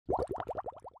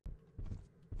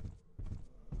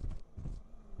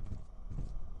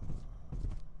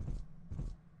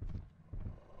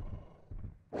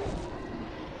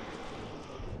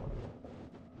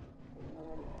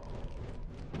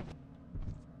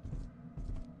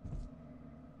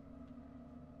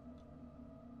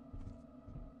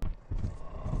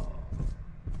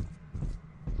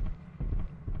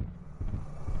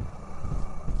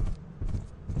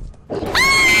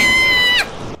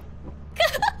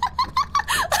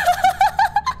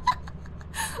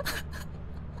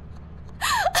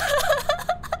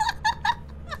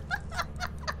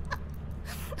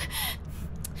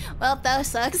Well, that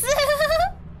sucks.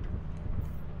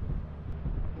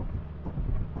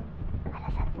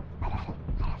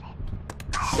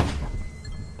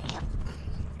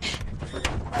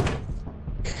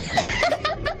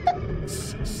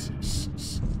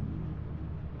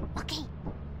 Okay.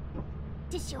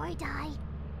 Did Shiori die?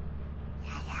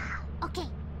 Yeah. Okay.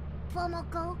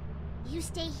 Fuwamoco, you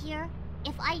stay here.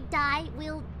 If I die,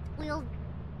 we'll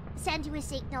send you a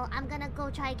signal. I'm gonna go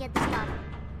try to get the stuff.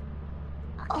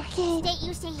 Okay.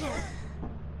 You stay here.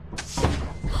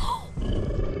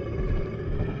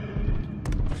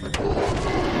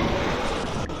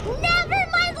 Never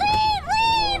mind!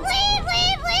 Leave!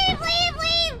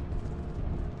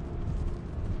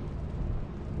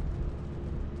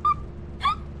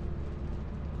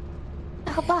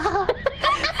 Papa.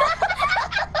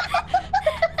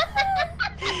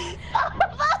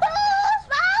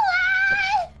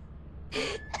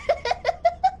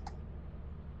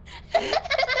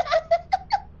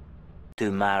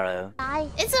 Tomorrow.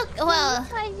 It's okay. Well,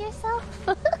 Find yourself.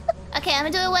 okay, I'm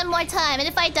gonna do it one more time, and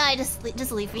if I die,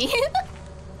 just leave me.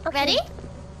 Okay. Ready?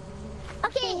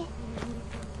 Okay.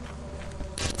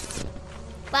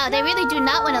 Wow, they really do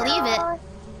not want to leave it.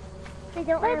 They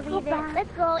don't want to leave it.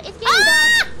 Let's go. It's getting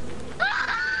dark.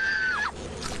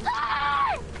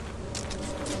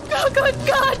 Oh good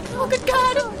God! Oh good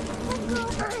God!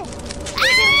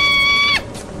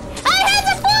 I had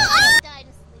the full. Die.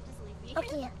 Just leave me.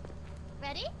 Okay.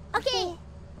 Ready? Okay.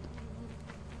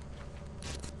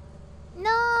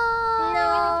 No. They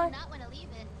really do not want to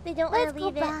leave it. They don't want to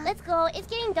leave it. Let's go. It's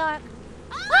getting dark.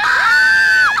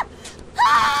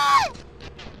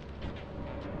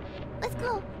 Let's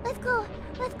go. Let's go.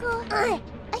 Let's go. I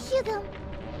hear them.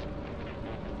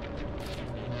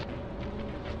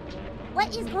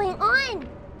 What is going on?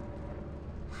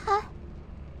 Huh?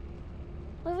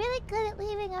 We're really good at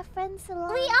leaving our friends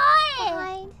alone. We are!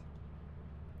 Behind.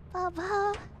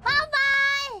 Bye-bye.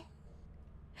 Bye-bye!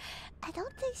 I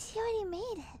don't think she already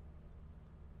made it.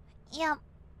 Yep.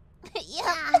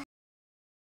 Yeah.